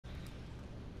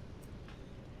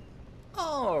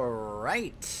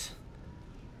Alright.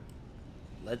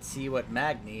 Let's see what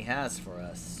Magni has for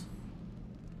us.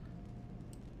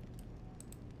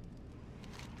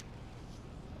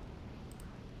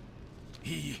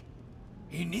 He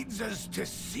needs us to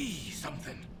see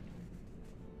something.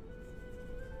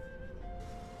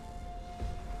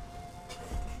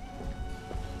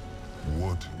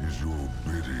 What is your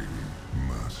bidding,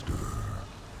 Master?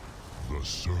 The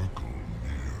circle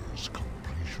nears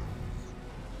completion.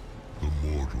 The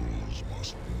mortals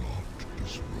must not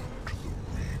disrupt the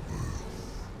rebirth.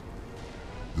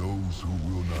 Those who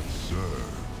will not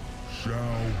serve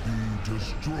shall be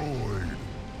destroyed.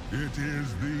 It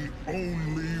is the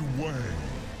only way.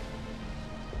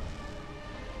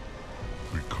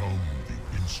 Become the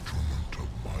instrument of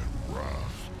my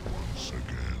wrath once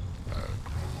again,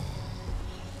 Agramar.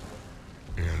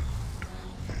 End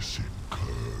this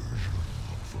incursion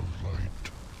of the light.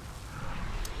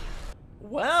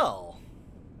 Well.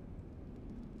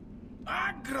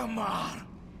 Agramar!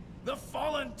 The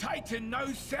fallen titan now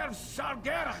serves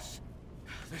Sargeras.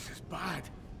 This is bad.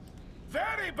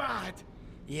 Very bad!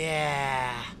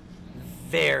 Yeah.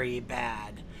 Very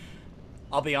bad.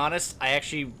 I'll be honest, I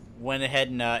actually went ahead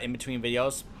and in between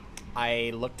videos,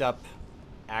 I looked up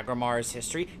Agramar's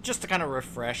history just to kind of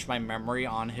refresh my memory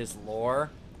on his lore,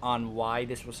 on why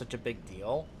this was such a big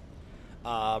deal.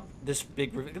 This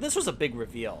was a big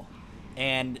reveal,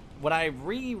 and when I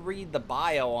reread the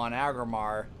bio on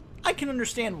Agramar, I can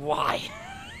understand why.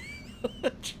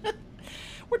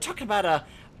 We're talking about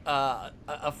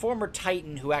a former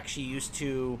Titan who actually used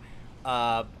to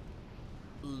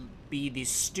be the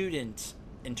student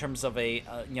in terms of a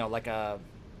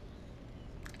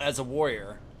as a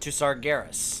warrior to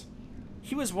Sargeras.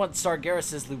 He was once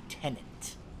Sargeras'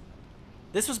 lieutenant.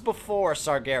 This was before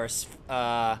Sargeras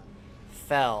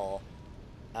fell,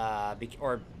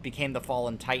 or became the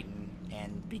fallen Titan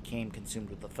and became consumed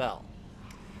with the Fel.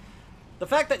 The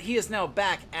fact that he is now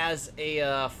back as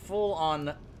a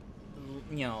full-on,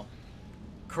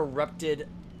 corrupted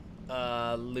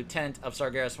lieutenant of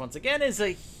Sargeras once again is a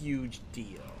huge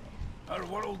deal. Our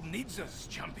world needs us,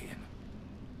 champion.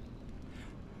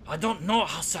 I don't know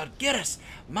how Sargeras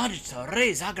managed to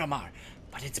raise Agramar,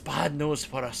 but it's bad news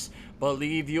for us,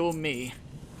 believe you me.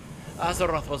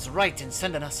 Azeroth was right in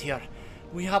sending us here.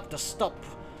 We have to stop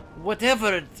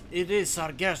whatever it is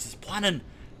Sargeras is planning,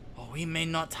 or we may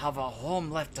not have a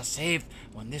home left to save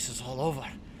when this is all over.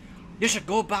 You should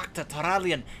go back to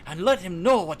Taralian and let him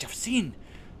know what you've seen.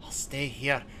 I'll stay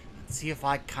here and see if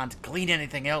I can't glean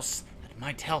anything else that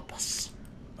might help us.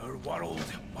 Our world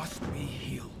must be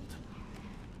healed.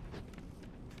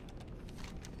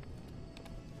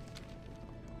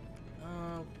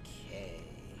 Okay.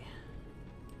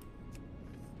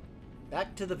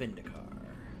 Back to the Vindicar.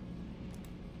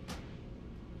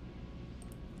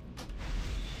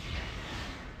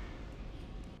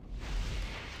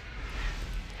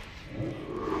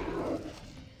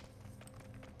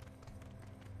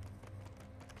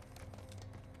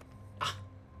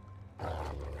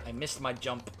 I missed my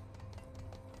jump.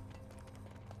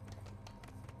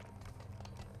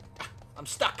 I'm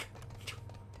stuck.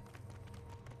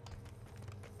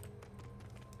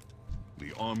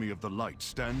 The army of the light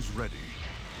stands ready.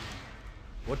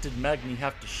 What did Magni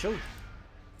have to show you?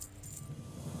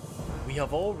 We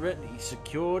have already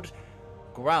secured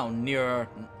ground near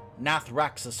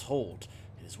Nathrax's hold.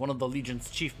 It is one of the Legion's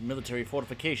chief military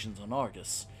fortifications on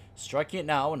Argus. Striking it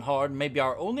now and hard may be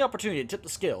our only opportunity to tip the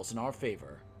scales in our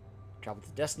favor. Travel to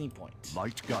Destiny Point.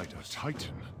 Light guide us,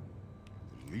 Titan.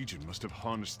 The Legion must have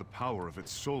harnessed the power of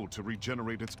its soul to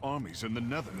regenerate its armies in the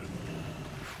Nether.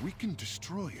 If we can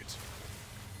destroy it,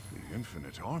 the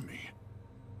infinite army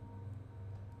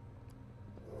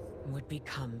would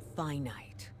become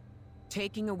finite.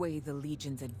 Taking away the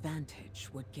Legion's advantage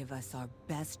would give us our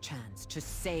best chance to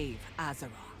save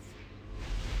Azeroth.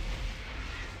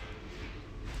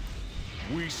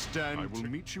 We stand. I will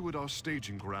meet you at our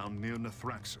staging ground near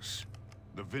Nathraxis.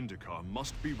 The Vindicar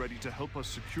must be ready to help us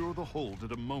secure the hold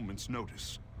at a moment's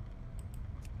notice.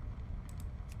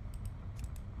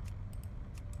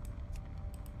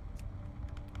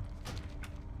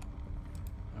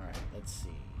 Alright, let's see.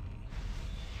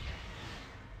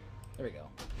 There we go.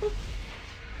 Boop.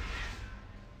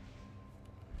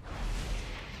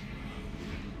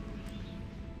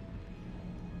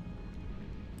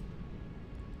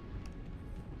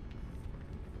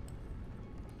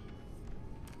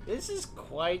 This is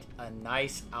quite a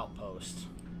nice outpost.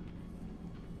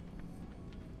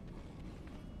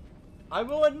 I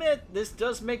will admit, this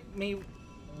does make me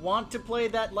want to play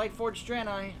that Lightforged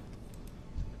Draenei.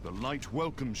 The light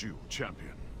welcomes you,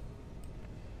 champion.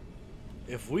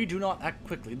 If we do not act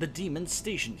quickly, the demons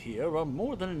stationed here are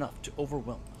more than enough to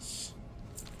overwhelm us.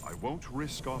 I won't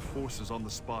risk our forces on the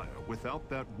Spire without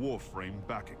that warframe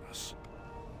backing us.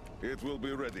 It will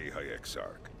be ready, High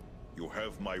Exarch. You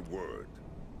have my word.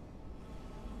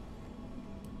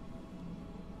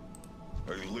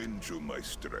 I lend you my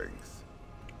strength.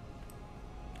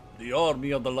 The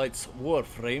Army of the Light's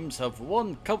warframes have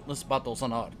won countless battles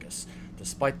on Argus.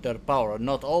 Despite their power,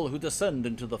 not all who descend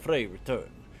into the fray return.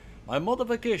 My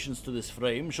modifications to this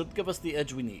frame should give us the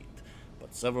edge we need,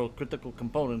 but several critical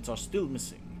components are still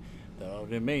missing. There are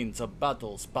remains of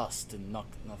battles past in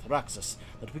Nathraxis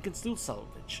that we can still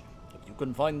salvage. If you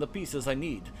can find the pieces I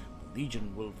need, the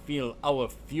Legion will feel our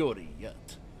fury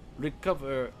yet.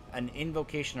 Recover an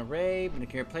invocation array,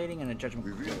 nuclear plating, and a judgment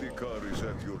The Vindicar is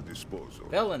at your disposal.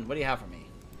 Velen, what do you have for me?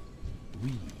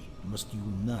 We must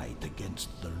unite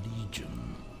against the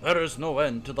Legion. There is no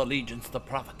end to the Legion's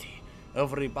depravity.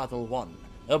 Every battle won,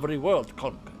 every world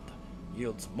conquered,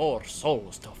 yields more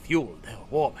souls to fuel their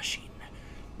war machine.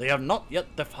 They have not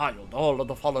yet defiled all of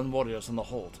the fallen warriors in the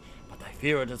hold, but I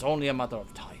fear it is only a matter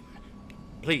of time.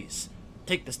 Please,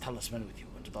 take this talisman with you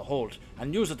into the hold,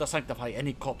 and use it to sanctify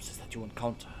any corpses that you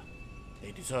encounter.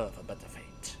 They deserve a better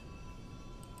fate.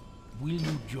 Will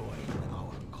you join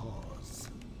our cause?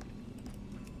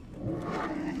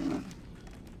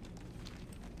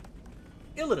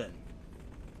 Illidan.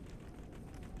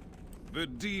 The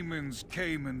demons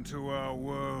came into our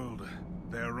world.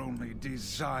 Their only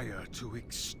desire to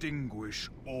extinguish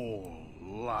all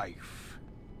life.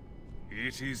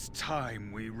 It is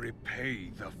time we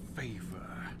repay the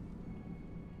favor.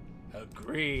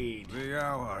 Agreed. The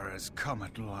hour has come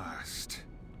at last.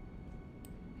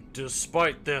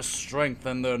 Despite their strength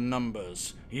and their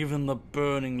numbers, even the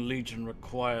Burning Legion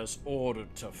requires order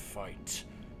to fight.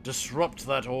 Disrupt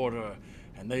that order,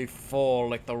 and they fall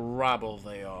like the rabble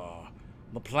they are.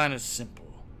 The plan is simple.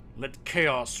 Let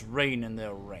chaos reign in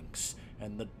their ranks,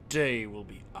 and the day will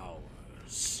be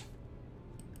ours.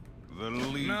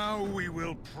 Now we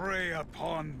will prey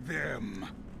upon them.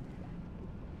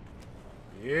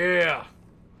 Yeah!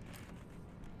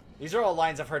 These are all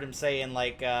lines I've heard him say in,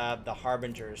 like, the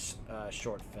Harbinger's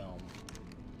short film.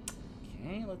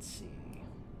 Okay, let's see.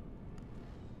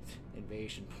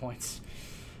 Invasion points.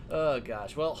 Oh,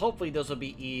 gosh. Well, hopefully those will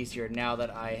be easier now that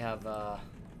I have,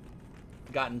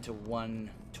 gotten to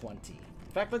 120. In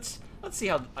fact, let's see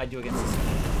how I do against this.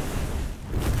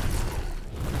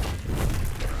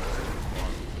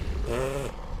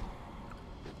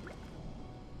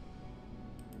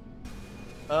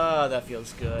 That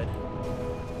feels good.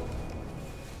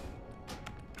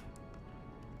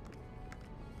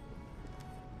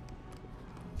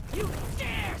 You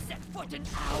dare set foot in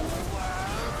our world!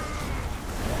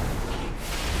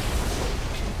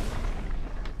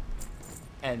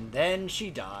 And then she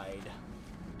died.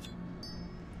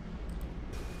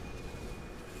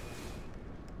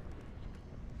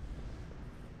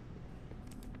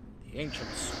 The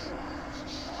Ancients.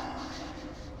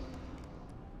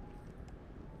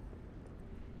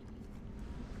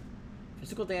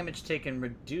 Physical damage taken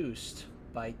reduced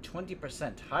by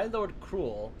 20%. High Lord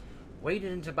Cruel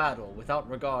waded into battle without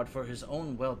regard for his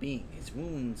own well-being. His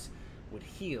wounds would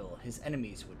heal, his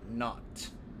enemies would not.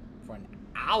 For an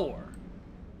hour.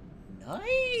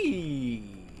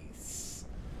 Nice!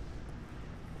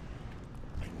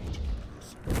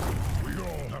 We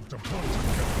all have to pull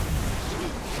together.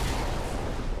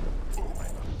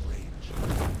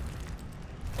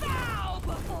 Bow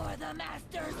before the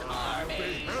Master's army!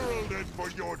 Be heralded for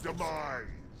your demise.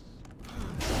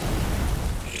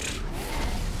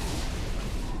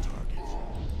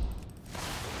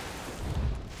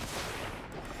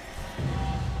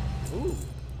 Ooh.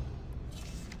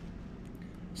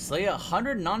 Slay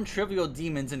 100 non-trivial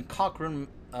demons in Cochrane.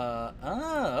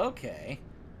 Okay.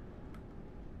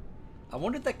 I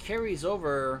wonder if that carries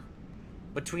over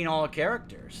between all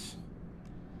characters.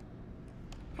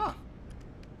 Huh.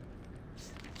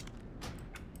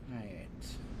 Alright.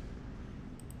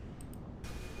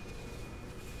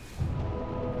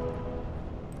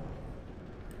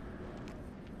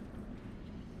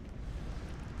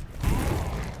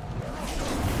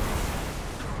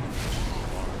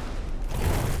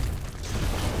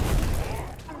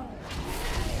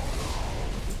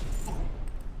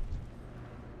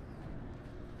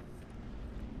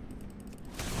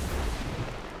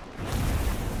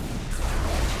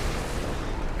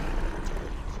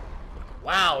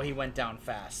 Wow, he went down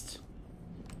fast.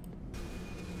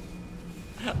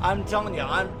 I'm telling you,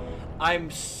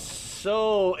 I'm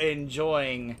so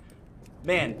enjoying,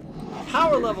 man,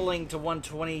 power leveling to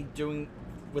 120 doing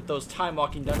with those time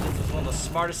walking dungeons is one of the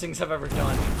smartest things I've ever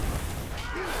done.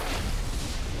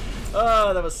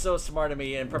 Oh, that was so smart of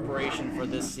me in preparation for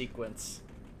this sequence.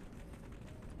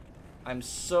 I'm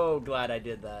so glad I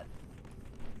did that.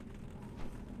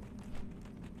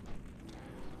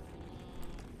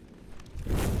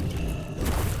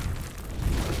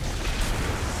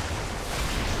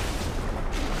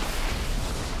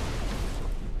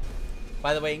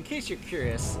 By the way, in case you're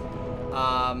curious,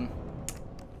 I'm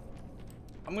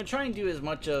gonna try and do as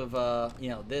much of you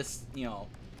know, this, you know,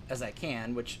 as I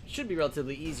can, which should be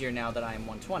relatively easier now that I'm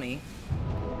 120.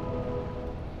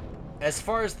 As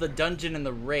far as the dungeon and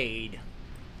the raid,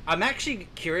 I'm actually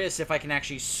curious if I can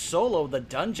actually solo the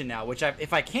dungeon now, which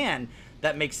if I can,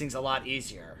 that makes things a lot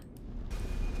easier.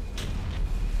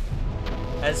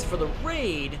 As for the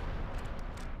raid,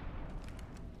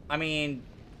 I mean,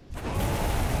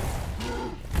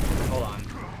 hold on.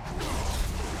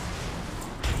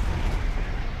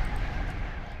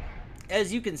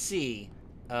 As you can see,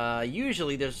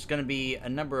 usually there's going to be a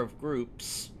number of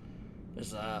groups.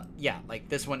 There's, yeah, like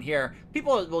this one here.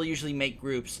 People will usually make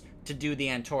groups to do the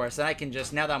Antorus, and I can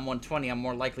just, now that I'm 120, I'm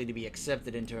more likely to be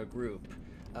accepted into a group.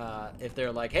 If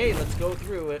they're like, hey, let's go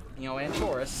through it, you know,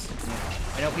 Antorus.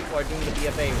 I know people are doing the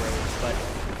BFA raids, but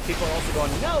people are also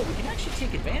going, no, we can actually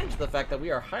take advantage of the fact that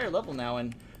we are higher level now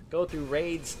and go through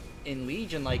raids in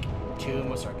Legion, like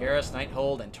Tomb of Sargeras,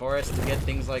 Nighthold, and Taurus, to get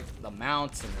things like the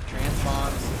mounts and the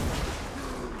transmons.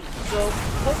 So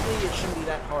hopefully it shouldn't be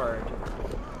that hard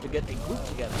to get a group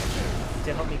together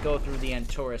to help me go through the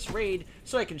Antorus raid,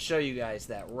 so I can show you guys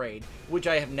that raid, which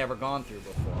I have never gone through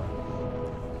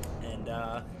before.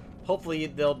 And hopefully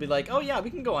they'll be like, oh yeah, we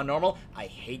can go on normal. I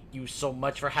hate you so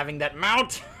much for having that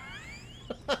mount.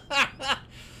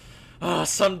 Oh,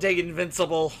 someday,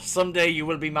 Invincible, someday you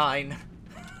will be mine.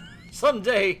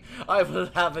 Someday I will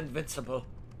have Invincible.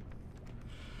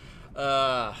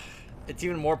 It's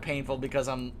even more painful because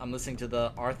I'm listening to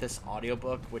the Arthas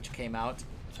audiobook, which came out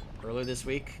earlier this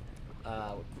week.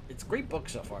 It's a great book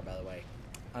so far, by the way.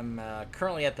 I'm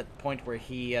currently at the point where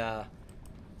he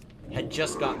had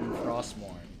just gotten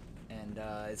Frostmourne, and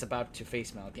is about to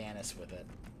face Mal'Ganis with it.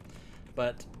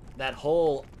 But that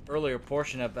whole earlier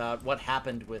portion about what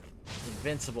happened with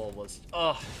Invincible was,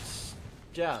 oh,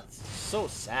 just so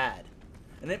sad.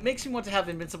 And it makes me want to have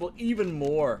Invincible even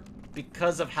more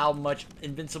because of how much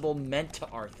Invincible meant to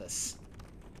Arthas.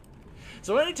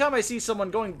 So anytime I see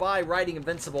someone going by riding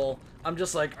Invincible, I'm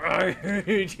just like, I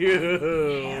hate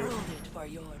you.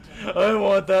 I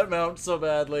want that mount so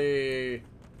badly.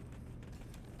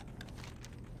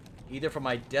 Either for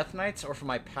my Death Knights or for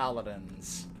my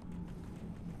Paladins.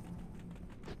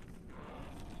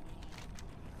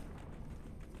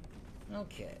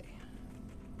 Okay.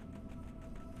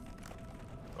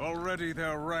 Already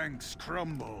their ranks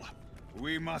crumble.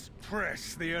 We must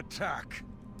press the attack.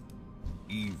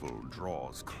 Evil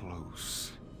draws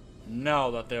close. Now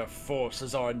that their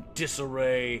forces are in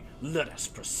disarray, let us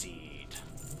proceed.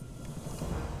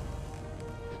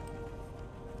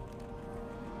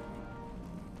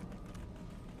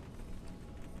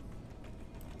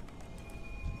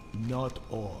 Not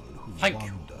all who Thank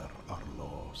you. wander are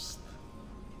lost.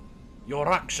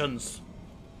 Your actions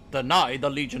deny the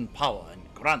Legion power and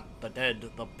grant the dead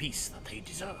the peace that they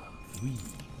deserve. We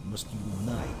must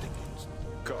unite against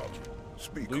them. Come,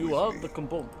 speak Do you with have me. the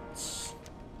components?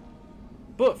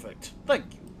 Perfect, thank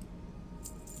you.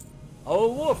 Our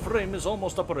warframe is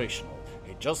almost operational.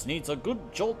 It just needs a good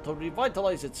jolt to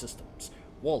revitalize its systems.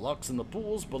 Warlocks in the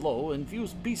pools below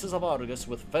infuse pieces of Argus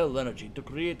with fell energy to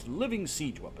create living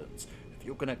siege weapons. If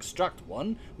you can extract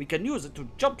one, we can use it to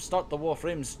jumpstart the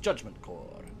warframe's judgment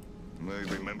core.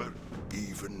 Remember,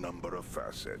 even number of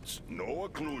facets, no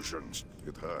occlusions.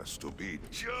 It has to be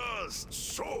just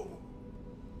so.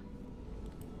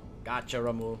 Gotcha,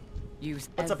 Ramu. Use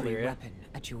What's up, every Lyria? weapon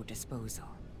at your disposal.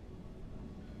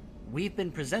 We've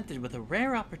been presented with a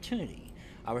rare opportunity.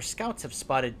 Our scouts have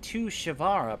spotted 2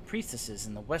 Xe'ra priestesses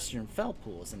in the western fell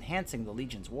pools, enhancing the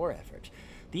Legion's war effort.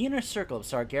 The inner circle of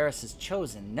Sargeras'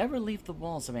 chosen never leave the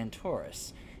walls of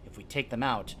Antorus. If we take them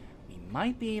out, we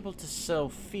might be able to sow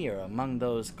fear among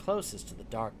those closest to the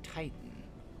Dark Titan.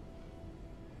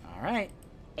 Alright.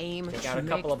 Aim Take to out a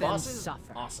couple make of them bosses.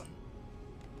 suffer. Awesome.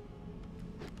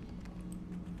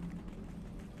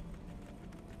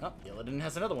 Oh, Illidan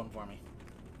has another one for me.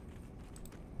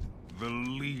 The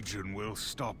Legion will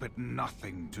stop at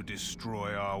nothing to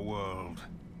destroy our world.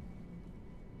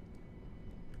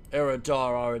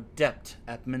 Eredar are adept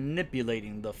at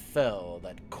manipulating the fell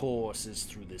that courses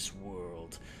through this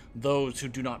world. Those who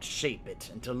do not shape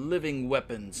it into living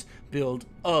weapons build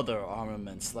other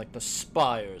armaments like the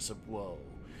Spires of Woe.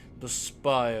 The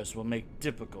Spires will make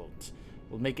difficult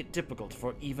will make it difficult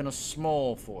for even a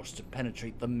small force to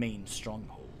penetrate the main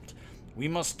stronghold. We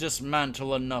must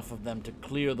dismantle enough of them to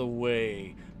clear the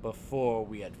way before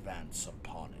we advance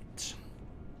upon it.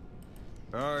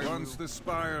 Once the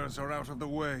spires are out of the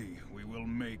way, we will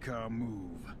make our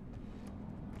move.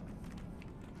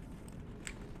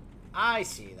 I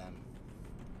see them.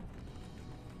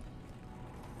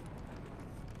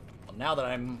 Well, now that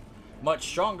I'm much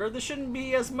stronger, this shouldn't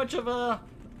be as much of a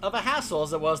hassle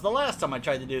as it was the last time I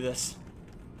tried to do this.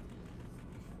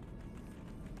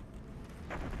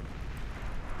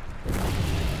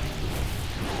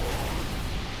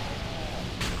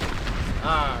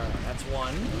 Alright, that's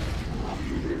one.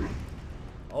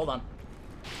 Hold on.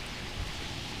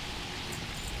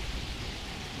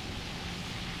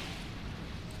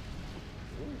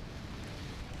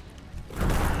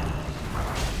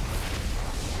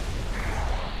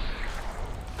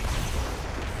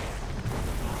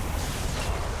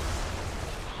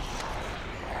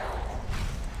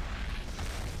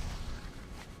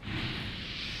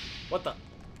 What the?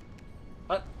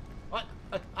 What? What?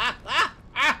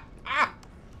 Ah!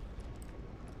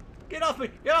 Get off me!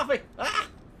 Get off me! Ah!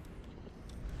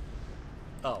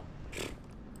 Oh.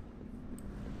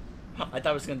 I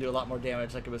thought it was going to do a lot more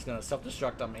damage, like it was going to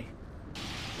self-destruct on me.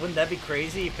 Wouldn't that be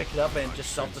crazy? You pick it up and it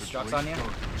just self-destructs on you?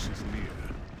 Darkness is near.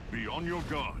 Be on your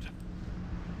guard.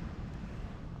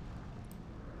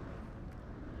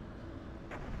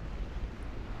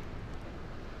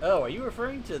 Oh, are you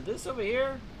referring to this over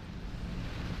here?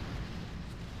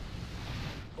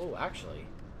 Oh, actually.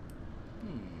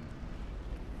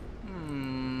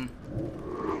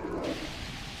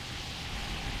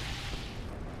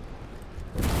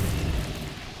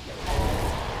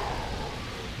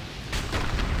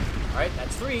 Alright,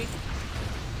 that's 3.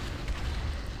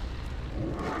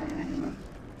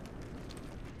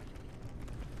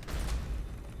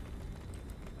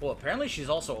 Well, apparently she's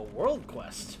also a world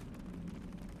quest.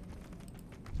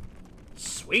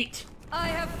 Sweet. I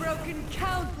have broken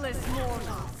countless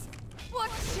mortals.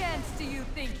 What chance do you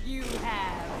think you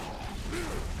have?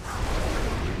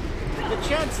 The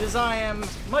chances I am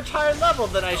much higher level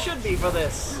than I should be for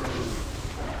this.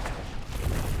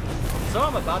 So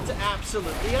I'm about to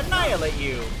absolutely annihilate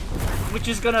you, which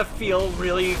is gonna feel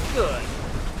really good.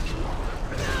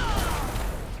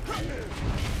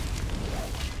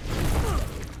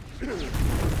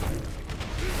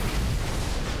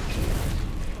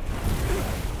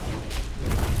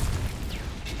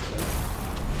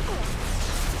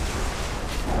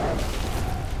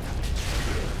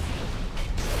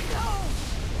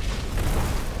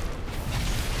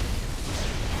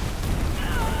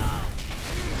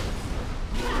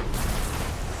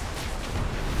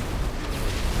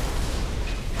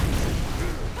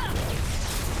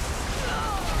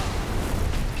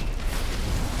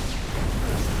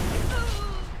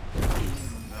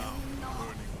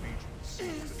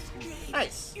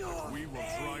 Nice. We will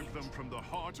drive them from the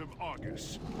heart of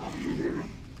Argus.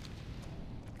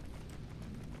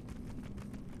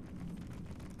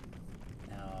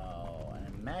 Now, an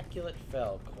immaculate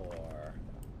Felcore.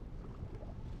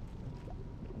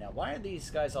 Now, why are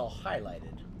these guys all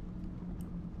highlighted?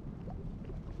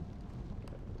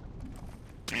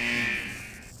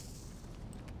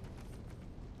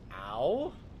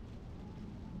 Ow.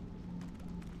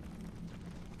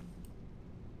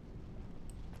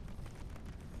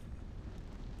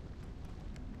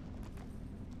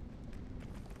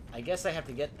 I guess I have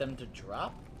to get them to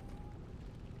drop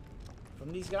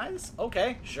from these guys?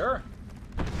 Okay, sure.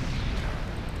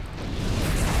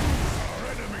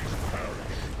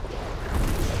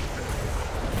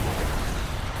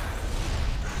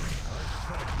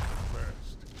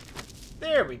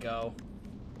 There we go.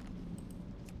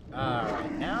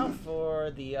 Alright, now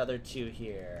for the other 2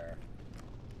 here.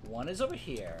 One is over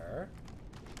here.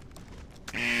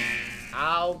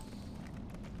 Ow.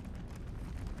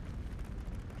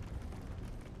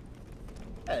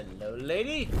 Hello,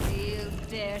 lady. You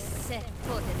dare set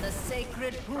foot in the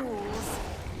sacred pools.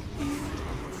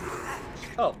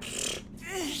 Oh.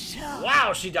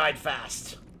 Wow, she died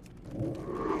fast.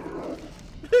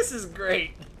 This is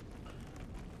great.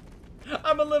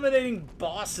 I'm eliminating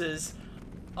bosses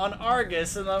on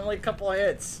Argus in only a couple of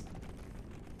hits.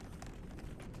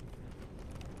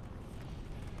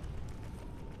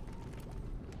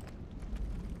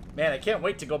 Man, I can't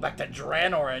wait to go back to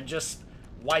Draenor and just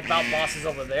wipe out bosses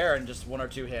over there in just 1 or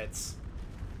 2 hits.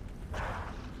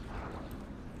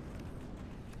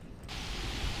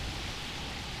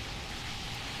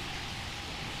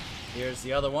 Here's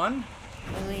the other one.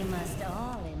 We must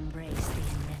all embrace the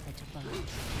inevitable.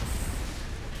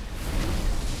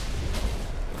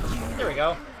 There we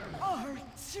go.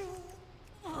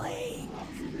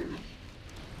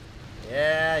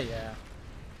 yeah.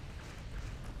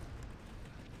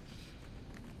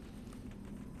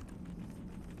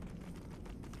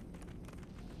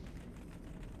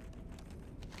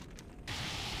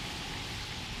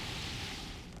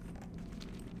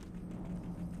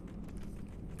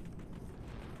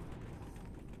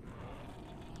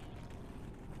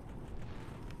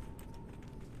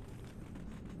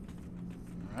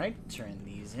 Alright, turn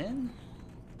these in.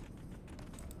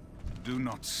 Do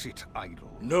not sit idle.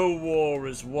 No war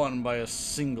is won by a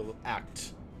single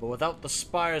act, but without the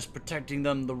spires protecting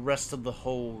them, the rest of the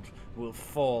hold will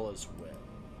fall as well.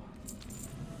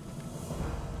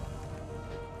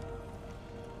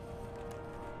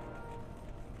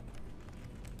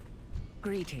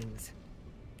 Greetings.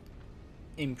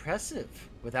 Impressive.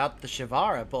 Without the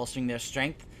Xe'ra bolstering their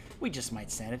strength, we just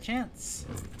might stand a chance.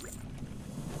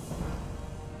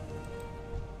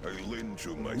 I lend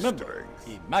you my Remember,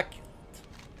 strength. immaculate.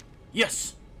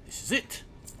 Yes, this is it.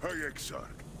 Hey, Exarch,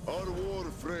 our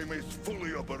warframe is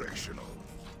fully operational.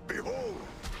 Behold!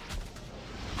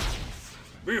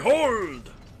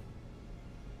 Behold!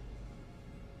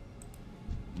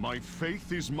 My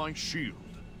faith is my shield.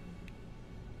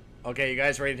 Okay, you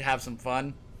guys ready to have some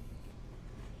fun?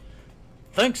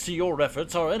 Thanks to your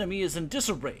efforts, our enemy is in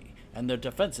disarray, and their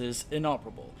defenses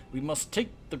inoperable. We must take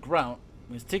the ground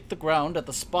at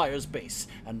the spire's base,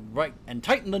 and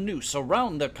tighten the noose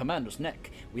around their commander's neck.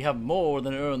 We have more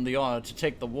than earned the honor to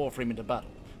take the warframe into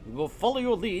battle. We will follow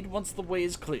your lead once the way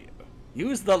is clear.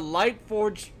 Use the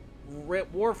Lightforged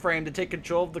warframe to take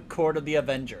control of the Court of the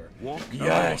Avenger.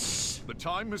 Yes! The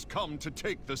time has come to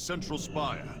take the central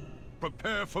spire.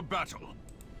 Prepare for battle.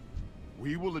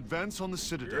 We will advance on the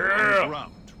citadel on the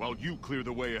ground while you clear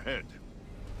the way ahead.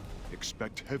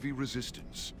 Expect heavy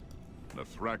resistance.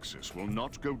 Nathraxis will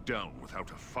not go down without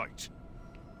a fight.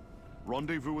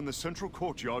 Rendezvous in the central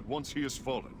courtyard once he has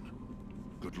fallen.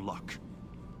 Good luck.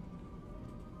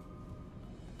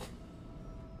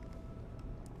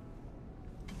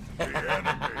 The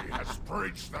enemy has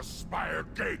breached the spire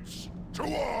gates. To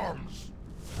arms!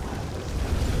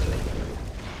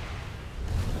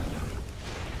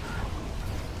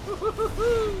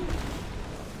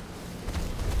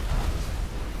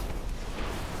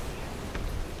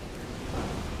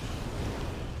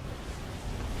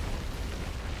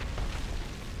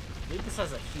 I think this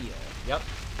has a heal. Yep.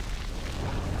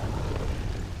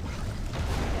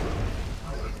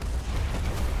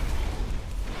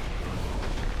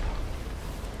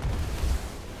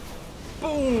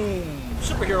 Boom!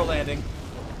 Superhero landing.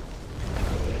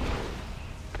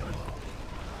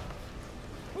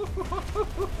 Your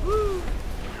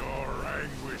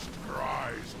anguished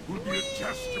cries will be a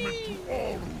testament to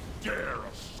all who dare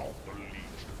assault the Legion.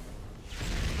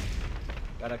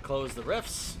 Gotta close the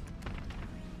rifts.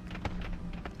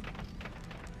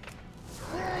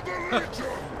 For the Legion!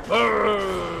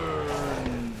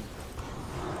 Burn!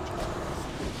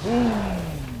 Boom!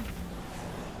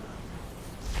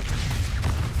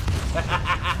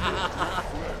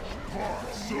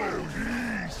 So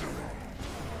easily.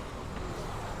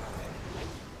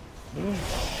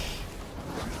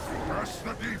 Press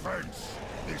the defense.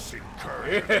 This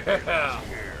encouragement is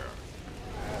here.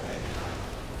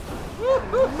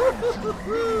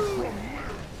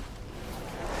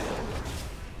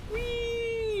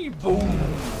 Whee! Boom!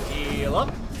 Heal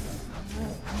up.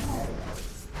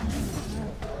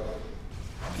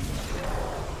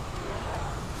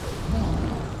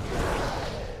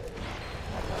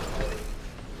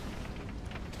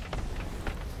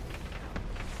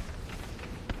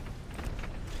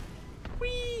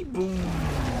 Whee! Boom!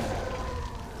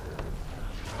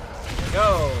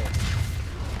 Go!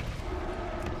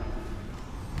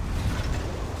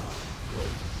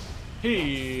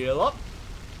 Heal up.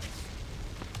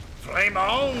 Flame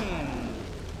on!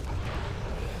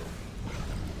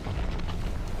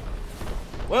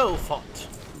 Well fought.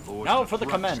 Lord Now for the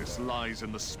command. Nathraxis lies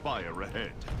in the spire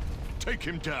ahead. Take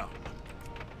him down.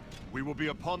 We will be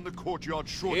upon the courtyard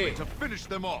shortly Yeah. to finish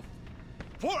them off.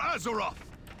 For Azeroth!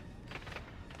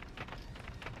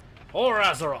 Or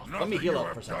Azeroth. Let me Nothing heal you up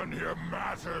for a have second. done here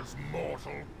matters,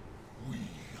 mortal. We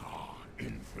are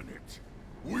infinite.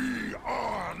 We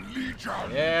are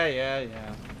Legion.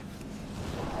 Yeah.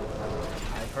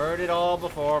 I've heard it all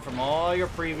before from all your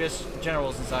previous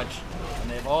generals and such, and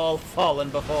they've all fallen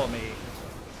before me.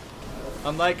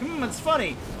 I'm like, it's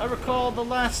funny. I recall the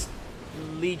last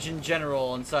Legion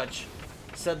general and such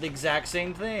said the exact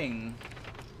same thing.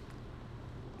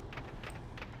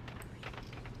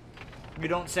 You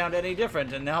don't sound any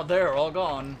different, and now they're all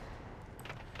gone.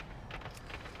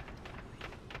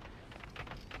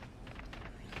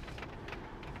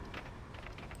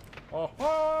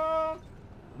 Oh-ho!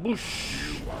 Boosh.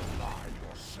 You ally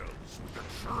yourselves with the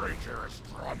traitorous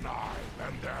Draenei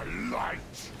and their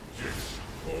light. This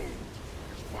hold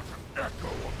is but an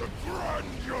echo of the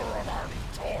grandeur of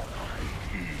Antor. I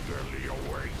eagerly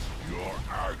await your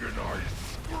agonized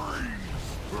screams,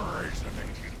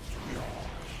 resonating through your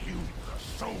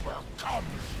hubris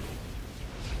overcomes you.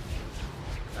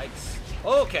 Yikes.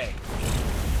 Okay.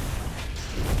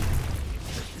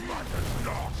 This matters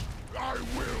not. I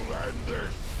will end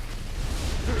this.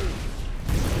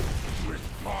 With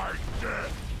my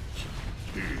death.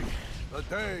 The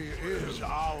day is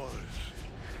ours.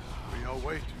 We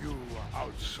await you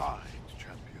outside,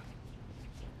 champion.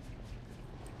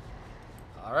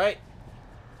 Alright.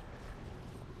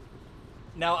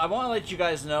 Now, I want to let you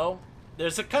guys know,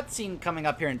 there's a cutscene coming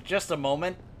up here in just a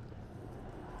moment.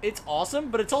 It's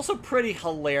awesome, but it's also pretty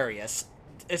hilarious.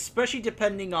 Especially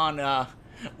depending on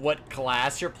what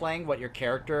class you're playing, what your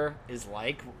character is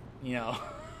like, you know.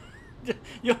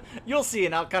 You'll see,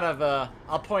 and I'll kind of,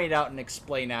 I'll point it out and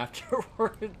explain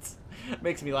afterwards.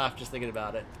 Makes me laugh just thinking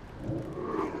about it.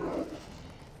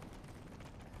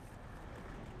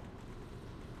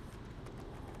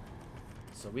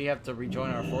 So we have to rejoin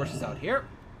our forces out here.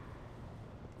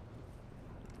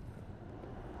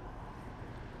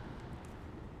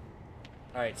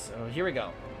 Alright, so here we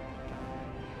go.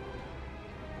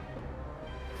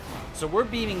 So we're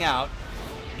beaming out,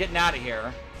 getting out of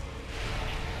here.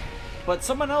 But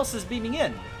someone else is beaming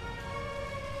in.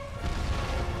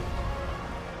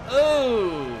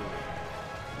 Oh!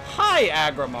 Hi,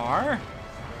 Agramar!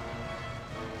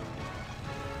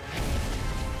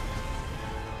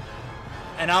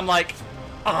 And I'm like,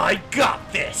 I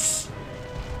got this!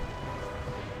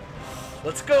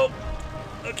 Let's go!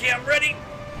 Okay, I'm ready!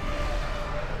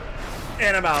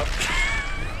 And I'm out.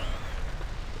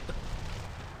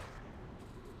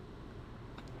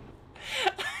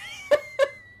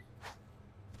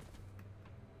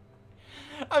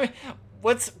 I mean,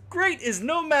 what's great is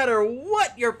no matter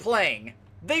what you're playing,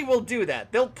 they will do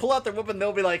that. They'll pull out their weapon,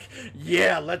 they'll be like,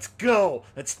 yeah, let's go.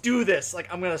 Let's do this.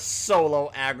 Like, I'm gonna solo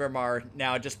Agramar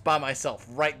now just by myself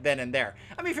right then and there.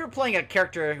 I mean, if you're playing a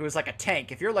character who's like a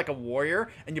tank, if you're like a warrior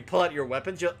and you pull out your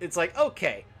weapons, it's like,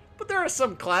 okay. But there are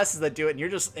some classes that do it and you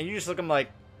just look at them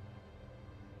like,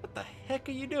 what the heck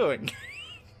are you doing?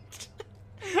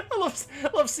 I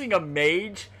love seeing a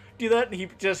mage do that,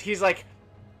 and he's like,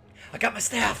 I got my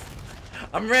staff.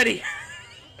 I'm ready.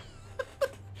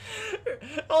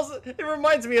 Also, it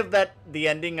reminds me of the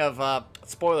ending of,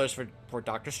 spoilers for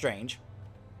Doctor Strange.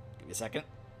 Give me a second.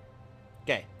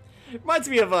 Okay. It reminds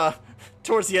me of,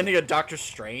 towards the ending of Doctor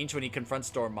Strange when he confronts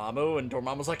Dormammu, and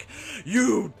Dormammu's like,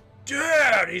 you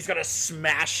dare! He's gonna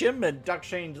smash him, and Doctor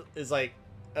Strange is like,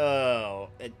 oh.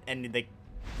 And they,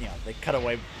 you know, they cut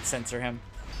away, censor him.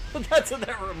 That's what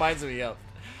that reminds me of.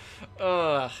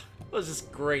 It was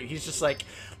just great. He's just like,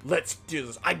 let's do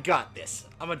this. I got this.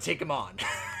 I'm gonna take him on.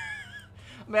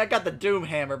 I mean, I got the Doom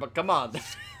Hammer, but come on.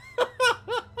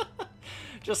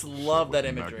 Just love that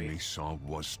imagery. What Magni saw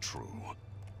was true.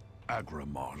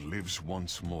 Agramar lives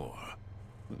once more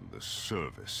in the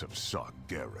service of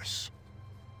Sargeras.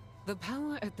 The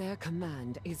power at their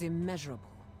command is immeasurable.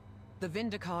 The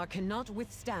Vindicar cannot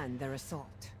withstand their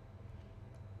assault.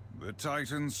 The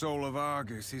Titan Soul of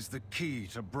Argus is the key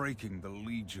to breaking the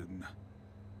Legion.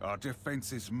 Our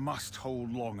defenses must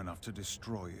hold long enough to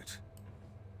destroy it,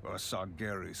 or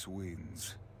Sargeras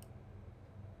wins.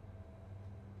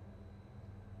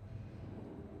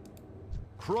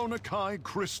 Chronokai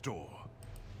Christor.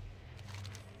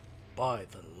 By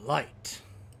the light.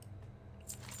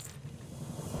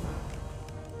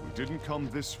 We didn't come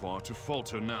this far to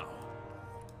falter now.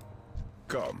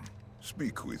 Come,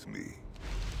 speak with me.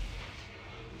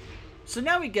 So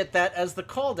now we get that as the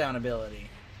call down ability.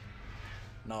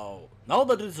 Now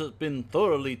that it has been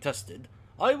thoroughly tested,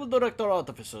 I will direct our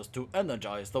artificers to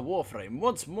energize the Warframe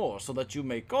once more so that you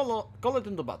may call it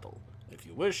into battle. If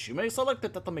you wish, you may select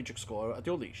it at the Matrix score at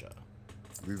your leisure.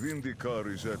 The Vindicar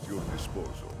is at your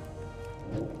disposal.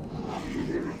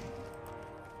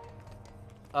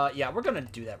 Yeah, we're gonna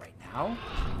do that right now.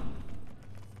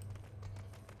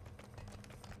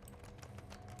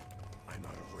 I'm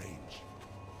out of range.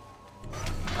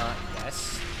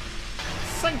 Yes.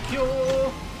 Thank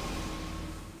you!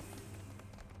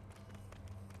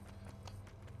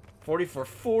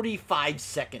 45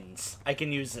 seconds I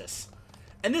can use this.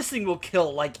 And this thing will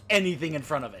kill like anything in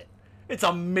front of it. It's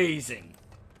amazing.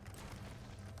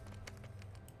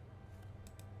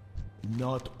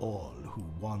 Not all who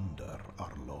wander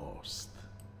are lost.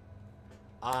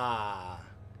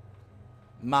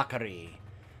 Mockery.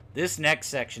 This next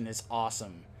section is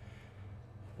awesome.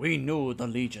 We knew the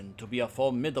Legion to be a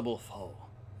formidable foe,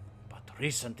 but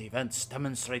recent events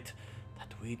demonstrate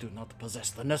that we do not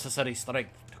possess the necessary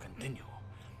strength to continue.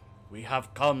 We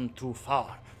have come too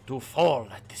far to fall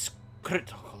at this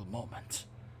critical moment.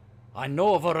 I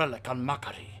know of a relic on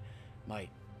Makari, my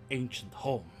ancient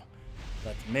home,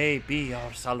 that may be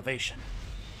our salvation.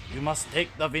 We must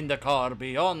take the Vindikar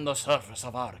beyond the surface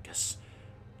of Argus,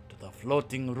 to the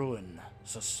floating ruin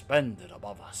suspended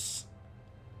above us.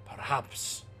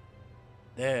 Perhaps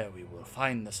there we will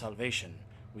find the salvation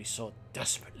we so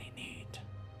desperately need.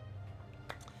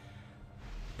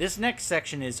 This next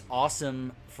section is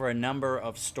awesome for a number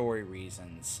of story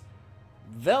reasons.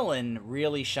 Velen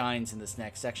really shines in this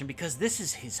next section because this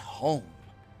is his home.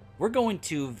 We're going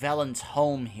to Velen's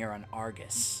home here on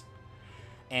Argus.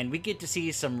 And we get to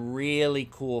see some really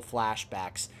cool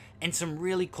flashbacks and some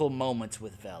really cool moments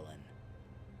with Velen.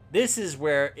 This is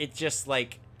where it just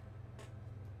like...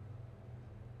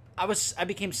 I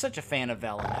became such a fan of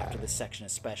Velen after this section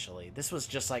especially. This was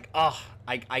just like,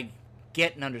 I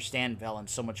get and understand Velen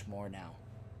so much more now.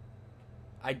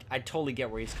 I totally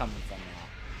get where he's coming from now.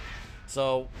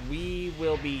 So we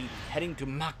will be heading to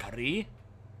Makari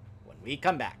when we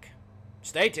come back.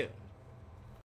 Stay tuned.